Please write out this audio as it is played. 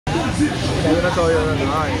Để nó sôi rồi.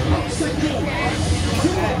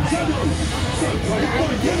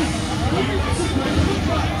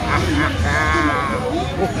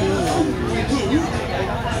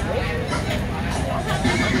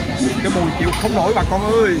 Cái mùi chịu không nổi bà con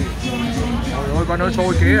ơi. Trời ơi coi nó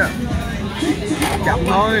sôi kìa. Chậm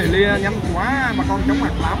thôi, lia nhanh quá bà con chóng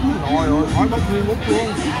mặt lắm. Rồi rồi khói bốc nguyên bốc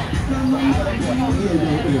luôn.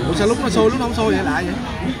 Ủa sao lúc nó sôi lúc nó không sôi vậy lại vậy?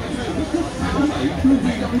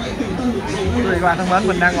 Quý vị các bạn thân mến,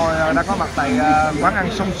 mình đang có mặt tại quán ăn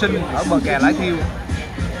Sông Sinh ở bờ kè Lái Thiêu.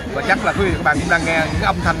 Và chắc là quý vị các bạn cũng đang nghe những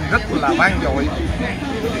âm thanh rất là vang dội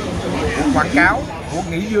của quảng cáo của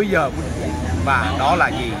nghỉ giữa giờ. Và đó là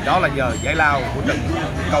gì? Đó là giờ giải lao của trận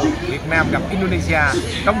cầu Việt Nam gặp Indonesia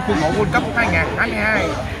trong khuôn khổ World Cup 2022.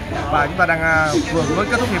 Và chúng ta đang vừa mới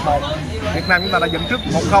kết thúc hiệp 1. Việt Nam chúng ta đã dẫn trước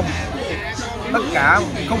 1-0. Tất cả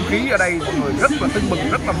không khí ở đây mọi người rất là tưng bừng,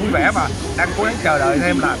 rất là vui vẻ và đang cố gắng chờ đợi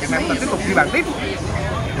thêm là Việt Nam chúng ta tiếp tục ghi bàn tiếp.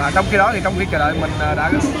 Và trong khi đó thì trong khi chờ đợi mình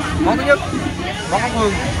đã món thứ nhất, món ốc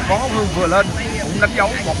hương. Món ốc hương vừa lên cũng đánh dấu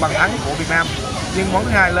một bàn thắng của Việt Nam. Nhưng món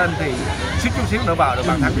thứ hai lên thì chút xíu nữa vào được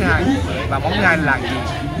bàn thắng thứ hai. Và món thứ hai là gì?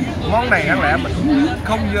 Món này đáng lẽ mình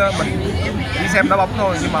không mình chỉ xem đá bóng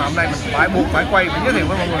thôi, nhưng mà hôm nay mình buộc phải quay, phải giới thiệu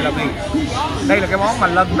với mọi người là vì đây là cái món mà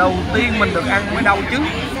lần đầu tiên mình được ăn mới đâu chứ.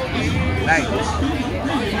 Đây,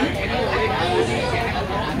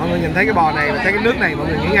 mọi người nhìn thấy cái bò này và thấy cái nước này, mọi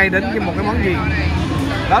người nghĩ ngay đến một cái món gì?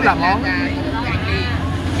 Đó là món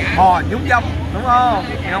bò nhúng dấm, đúng không?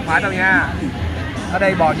 Nhưng không phải đâu nha. Ở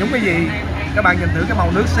đây bò nhúng cái gì? Các bạn nhìn thử cái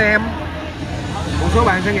màu nước xem. Một số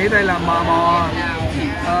bạn sẽ nghĩ đây là bò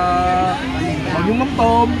nhúng mắm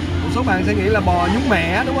tôm. Một số bạn sẽ nghĩ là bò nhúng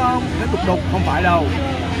mẻ, đúng không? Cái đục đục, không phải đâu.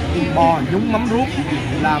 Bò nhúng mắm ruốc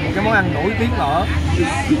là một cái món ăn nổi tiếng ở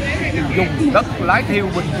vùng đất Lái Thiêu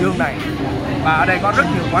Bình Dương này. Và ở đây có rất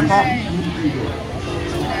nhiều quán ngon.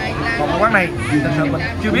 Còn cái quán này thì thật sự mình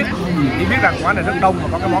chưa biết, chỉ biết rằng quán này rất đông và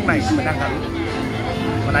có cái món này mình đang thử.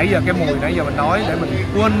 Mà nãy giờ cái mùi nãy giờ mình nói để mình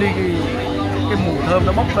quên đi cái mùi thơm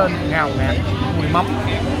nó bốc lên ngào ngạt, mùi mắm,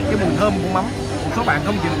 cái mùi thơm của mắm. Một số bạn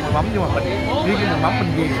không chịu mùi mắm nhưng mà mình riêng cái mùi mắm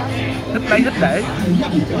mình ghiền, thích lấy thích để.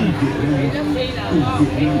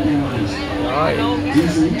 Rồi.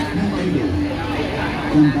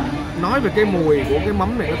 Nói về cái mùi của cái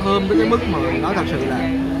mắm này nó thơm tới cái mức mà nói thật sự là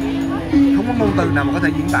không có ngôn từ nào mà có thể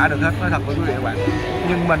diễn tả được hết, nói thật với quý vị các bạn.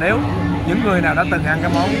 Nhưng mà nếu những người nào đã từng ăn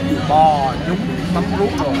cái món bò nhúng mắm ruốc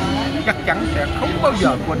rồi chắc chắn sẽ không bao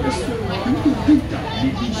giờ quên được.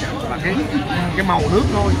 Và cái màu nước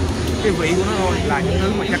thôi, cái vị của nó thôi là những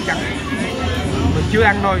thứ mà chắc chắn mình chưa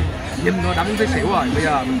ăn thôi, nhìn thôi đã muốn thấy xỉu rồi. Bây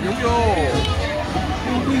giờ mình nhúng vô.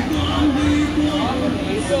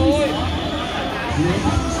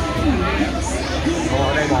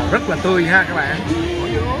 Ở đây bò rất là tươi ha các bạn.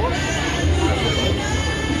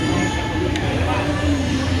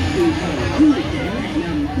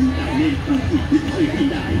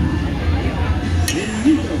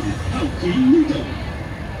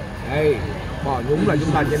 Đây, bò nhúng là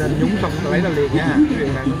chúng ta cho nên nhúng xong ta lấy ra liền nha. Cái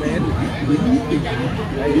việc này nó bé.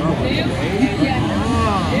 Đây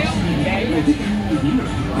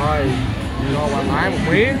rồi, cho bà thái một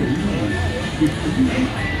miếng.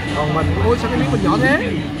 Còn mình, ôi sao cái miếng mình nhỏ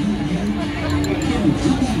thế?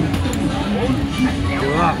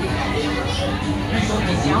 Chưa.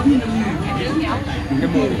 Cái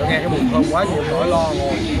mùi, nó nghe cái mùi thơm quá nhiều, nỗi lo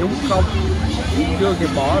ngồi nhúng không. Chưa kịp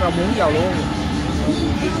bỏ ra muỗng vào luôn.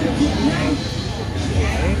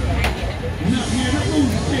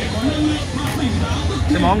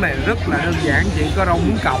 Cái món này rất là đơn giản, chỉ có rau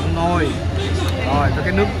muống cộng thôi. Rồi cho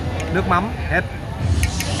cái nước mắm hết.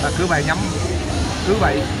 Và cứ vậy nhắm, cứ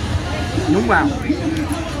vậy nhúng vào,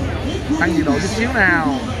 tăng nhiệt độ chút xíu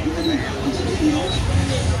nào.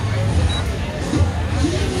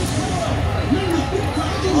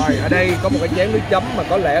 Rồi ở đây có một cái chén nước chấm mà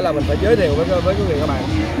có lẽ là mình phải giới thiệu với quý vị các bạn.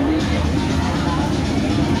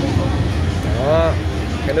 Đó,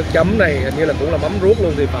 cái nước chấm này hình như là cũng là mắm ruốc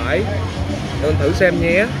luôn thì phải, nên thử xem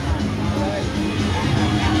nhé.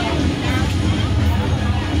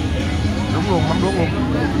 Đúng luôn, mắm ruốc luôn.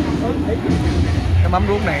 Cái mắm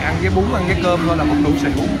ruốc này ăn với bún, ăn với cơm thôi là một đủ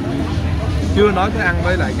xỉu, chưa nói tới ăn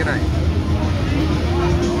với lại cái này.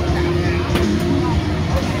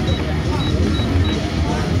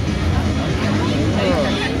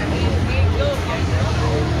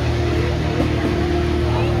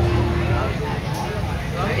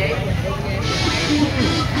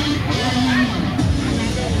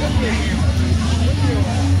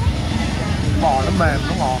 Bò nó mềm,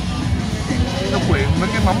 nó ngọt, nó quyện với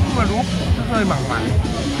cái mắm ruốc, nó hơi mặn mặn,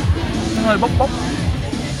 nó hơi bốc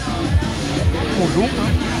mùi ruốc nữa.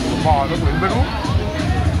 Bò nó quyện với ruốc,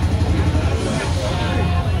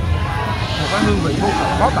 hương vị vô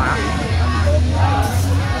cùng khó tả.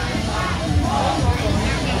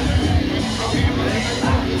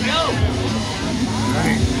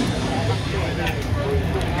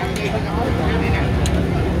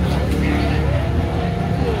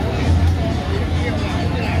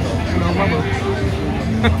 Ngon quá bự.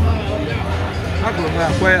 Nó thường là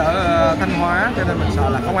quê ở Thanh Hóa cho nên mình sợ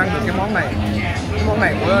là không ăn được cái món này. Cái món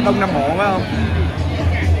này của Đông Nam Bộ phải không?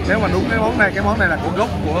 Nếu mà đúng cái món này là của gốc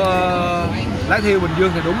của lá thiêu Bình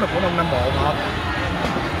Dương thì đúng là của Đông Nam Bộ mà.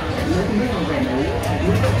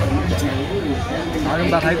 Đó,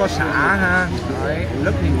 chúng ta thấy có sả ha, đấy,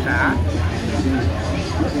 rất nhiều sả.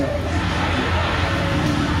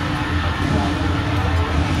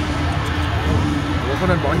 Ủa, có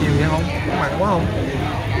nên bỏ nhiều vậy không? Có mặn quá không?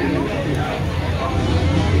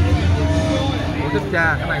 Ủa thích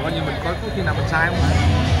cha, cái này coi như mình có khi nào mình sai không hả?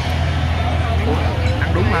 Ủa,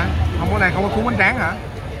 ăn đúng mà. Không, cái này không có cuốn bánh tráng hả?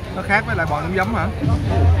 Nó khác với lại bò nhúng giấm hả?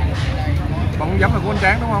 Bò nhúng giấm là cuốn bánh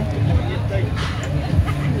tráng đúng không?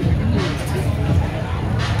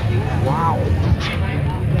 Wow.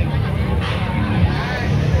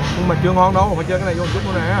 Nhưng mà chưa ngon đâu, phải chơi cái này vô một chút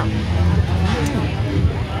nữa nè.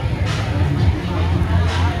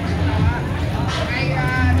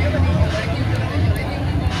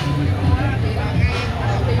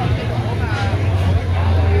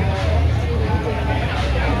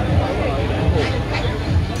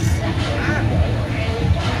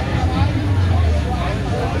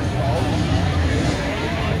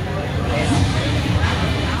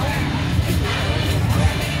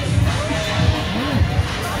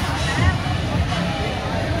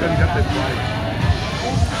 Rất tuyệt vời.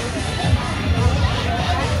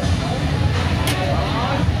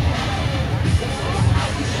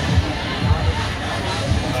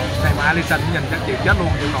 Này mà Alison nhìn chắc chịu chết luôn,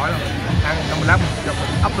 chịu nổi rồi. Ăn trong lát mình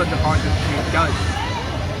ấp lên cho coi chịu chơi.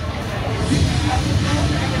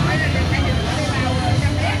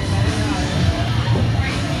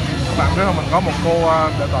 Các bạn biết không, mình có một cô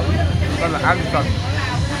đệ tử tên là Alison.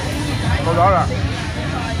 Cô đó là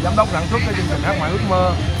giám đốc sản xuất cái chương trình Hát Ngoại Ước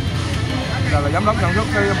Mơ, là giám đốc sản xuất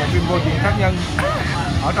cái bộ phim vô chuyện sát nhân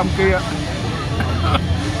ở trong kia.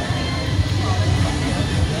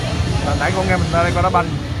 Là nãy con nghe mình ra đây coi đá banh,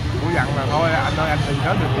 cô dặn là thôi anh ơi anh đừng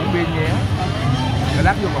nhớ được uống bia nhé, cái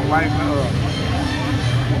lát vô còn quay nó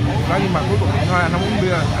nói, nhưng mà cuối cùng thôi anh không uống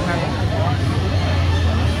bia, anh ăn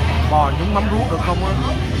bò nhúng mắm ruốc được không á?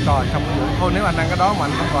 Trời, xong rồi thôi nếu anh ăn cái đó mà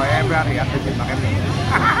anh không gọi em ra thì anh phải nhìn mặt em nữa.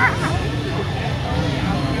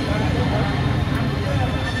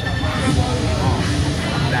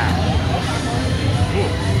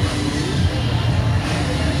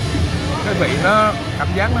 Cái vị nó cảm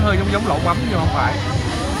giác nó hơi giống lẩu mắm nhưng không phải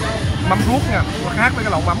mắm ruốc nha, nó khác với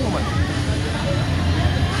cái lẩu mắm của mình.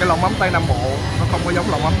 Cái lẩu mắm Tây Nam Bộ nó không có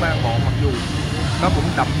giống lẩu mắm Tây Nam Bộ, mặc dù nó cũng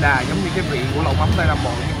đậm đà giống như cái vị của lẩu mắm Tây Nam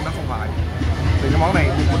Bộ nhưng nó không phải. Thì cái món này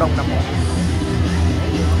của Đông Nam Bộ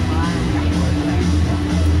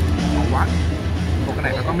ngon quá. Còn cái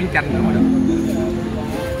này phải có miếng chanh nữa mới được.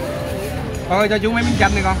 Con ơi cho chú mấy miếng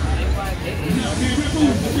chanh đi con.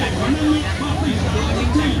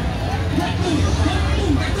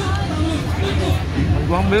 Mình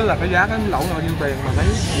cũng không biết là cái giá cái lẩu bao nhiêu tiền mà thấy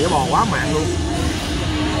đĩa bò quá mạng luôn.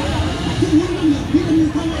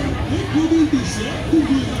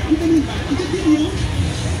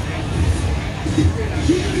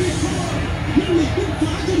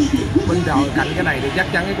 Bên trời cạnh cái này thì chắc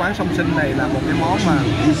chắn cái quán Sông Sinh này là một cái món mà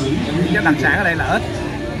cái đặc sản ở đây là ếch.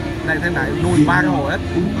 Đây thế này nuôi 3 cái hồ ếch,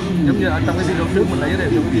 giống như ở trong cái video trước mình lấy đều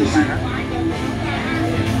trong cái video này đó.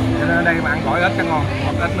 Cho nên ở đây mà ăn gỏi ếch cho ngon,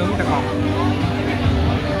 hoặc ếch nướng cho ngon.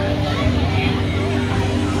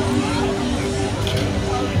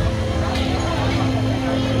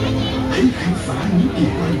 Hãy khám phá những kỳ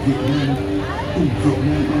quan Việt Nam cùng Việt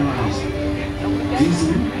Nam Airlines. Thế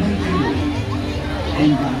giới đang thay đổi.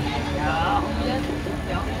 Anh bạn.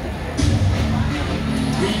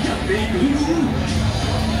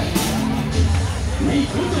 Mỹ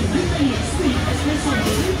có dành đến tay lực Sinh Espresso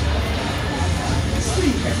mới.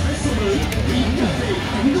 Sinh Espresso mới, Mỹ cà phê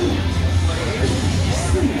thánh đô.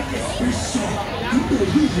 Sinh Espresso, chúng tôi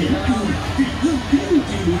luôn thể cường, vì hơn 90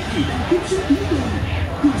 triệu lượt người đã tiếp xúc chúng tôi.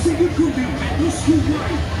 Cùng xây dựng con đường Moscow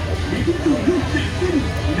Quán, để chúng tôi luôn tự tin,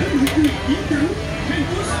 đã nụ cười chiến thắng.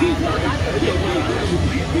 Moscow Quán, để người có chủ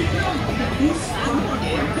nghĩa Việt Nam, Moscow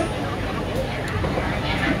Quán.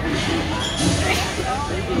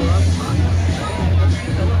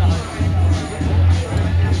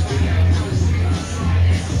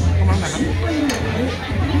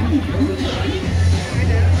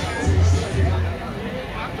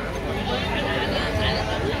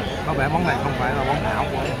 có vẻ món này không phải là món ảo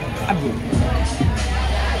của anh Việt.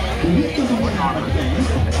 Ngon.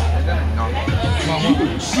 Ngon. Ngon quá.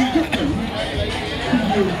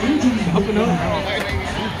 Húp cái nước.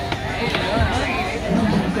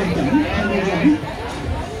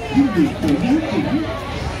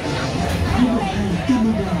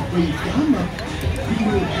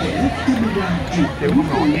 Chịu không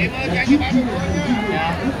nổi.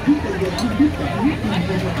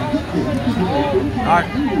 Rồi,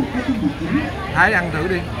 Thái ăn thử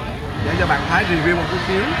đi, để cho bạn Thái review một chút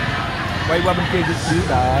xíu. Quay qua bên kia chút xíu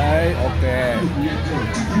để ok.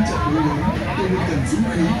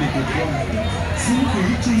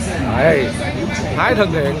 Đây, Thái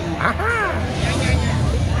thân thiện.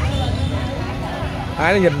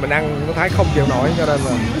 Thái nó nhìn mình ăn, nó Thái không chịu nổi cho nên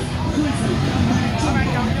là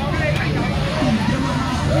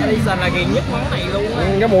Edison là ghiền nhất món này luôn á.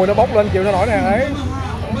 cái mùi nó bốc lên chịu nó nổi nè ấy.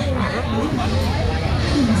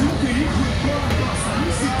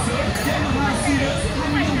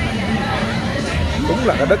 Đúng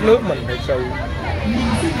là cái đất nước mình thật sự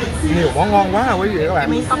nhiều món ngon quá à quý vị các bạn.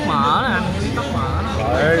 Cái miếng tóc mỡ nè, miếng tóc mỡ đó.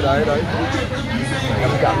 Đấy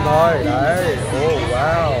chậm chậm thôi đấy. Oh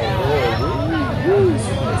wow.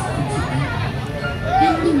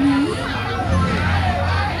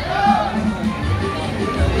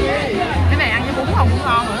 Cái này ăn với bún không cũng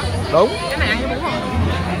ngon nữa. Đúng. Cái này ăn với bún không?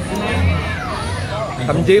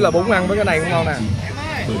 Thậm chí là bún ăn với cái này cũng ngon nè.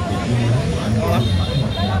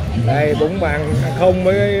 Đây bún mà ăn không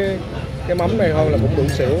với cái mắm này thôi là cũng đủ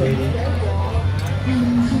xỉu.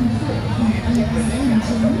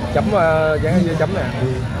 Chấm dán dưa chấm nè.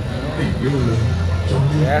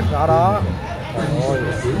 Dạ đó đó. Rồi.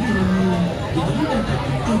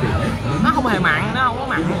 Nó không hề mặn, nó không có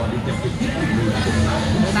mặn.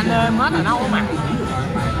 Người ta nêm hết rồi nó không có mặn.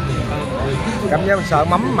 Cảm giác sợ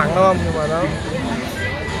mắm mặn đúng không? Nhưng mà nó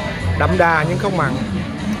đậm đà nhưng không mặn.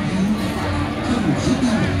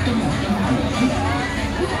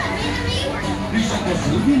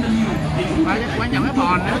 Quan trọng cái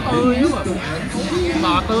bò nó tươi lắm rồi.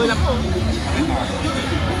 Bò tươi lắm luôn.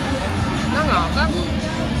 Nó ngọt lắm.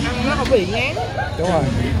 Ăn nó không bị ngán. Đúng rồi.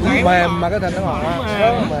 Mềm mà cái thịt nó ngọt á.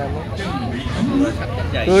 Rất là mềm.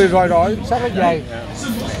 Tươi roi rói, sát rất dày.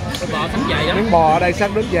 Bò sắc dày lắm. Miếng bò ở đây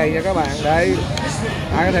sát rất dày nha các bạn. Đây.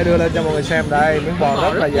 Ai có thể đưa lên cho mọi người xem đây, miếng bò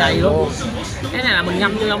rất là dày luôn. Cái này là mình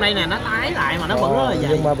ngâm vô trong đây nè, nó tái lại mà nó vẫn rất là dày.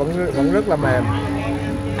 Nhưng mà vẫn rất là mềm.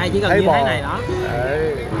 Đây chỉ cần thấy như bò. thế này đó.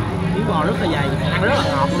 Đấy. Miếng bò rất là dày, ăn rất là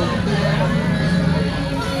ngọt luôn.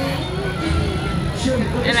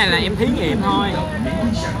 Cái này là em thí nghiệm thôi.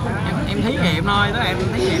 Em thí nghiệm thôi, tức là em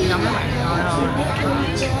thí nghiệm cho các bạn coi thôi.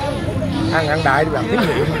 Ăn đại đi bạn thí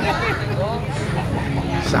nghiệm.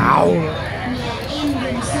 Xạo.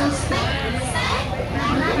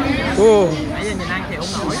 Nãy giờ nhìn ăn thì không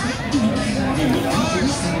nổi.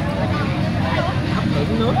 Hấp thử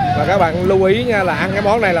nước. Và các bạn lưu ý nha là ăn cái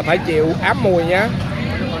món này là phải chịu ám mùi nha.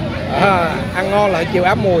 Ăn ngon là phải chịu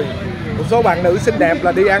ám mùi. Một số bạn nữ xinh đẹp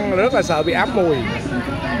là đi ăn rất là sợ bị ám mùi.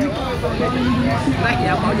 Lát gì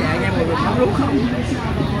bảo vệ nha mọi người không rút không.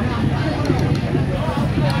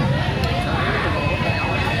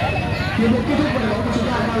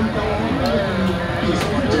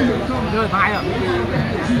 Rồi phải rồi.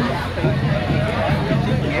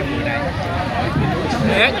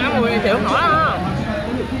 Thiệt á mùi chịu không nổi đó.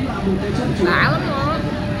 Đã lắm luôn.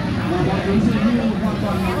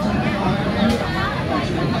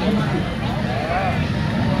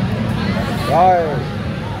 Rồi,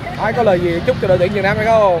 Thái có lời gì chúc cho đội tuyển Việt Nam hay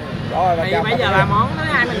không? Rồi, thì bây giờ là món thứ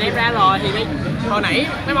hai mình đem ra rồi thì hồi nãy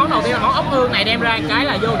cái món đầu tiên là món ốc hương này đem ra cái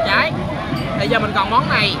là vô trái. Bây giờ mình còn món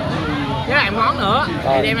này với lại món nữa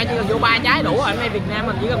thì đem ra chỉ cần vô 3 trái đủ rồi. Ở đây Việt Nam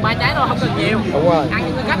mình chỉ cần 3 trái thôi, không cần nhiều. Đúng rồi. Ăn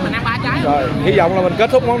những cái cách mình ăn 3 trái. Rồi, hy vọng là mình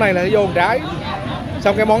kết thúc món này là vô một trái.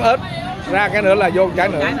 Xong cái món ếch ra cái nữa là vô một trái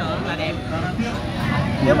nữa. Trái nữa là đẹp.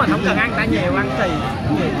 Nếu mình không cần ăn ta nhiều, ăn kỳ.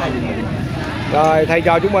 Rồi, thầy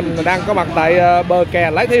trò chúng mình đang có mặt tại bờ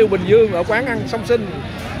kè Lái Thiêu, Bình Dương ở quán ăn Song Sinh.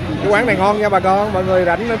 Cái quán này ngon nha bà con, mọi người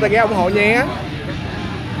rảnh ta ghé ủng hộ nhé.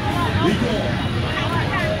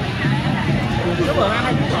 Cái bữa ăn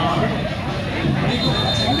hay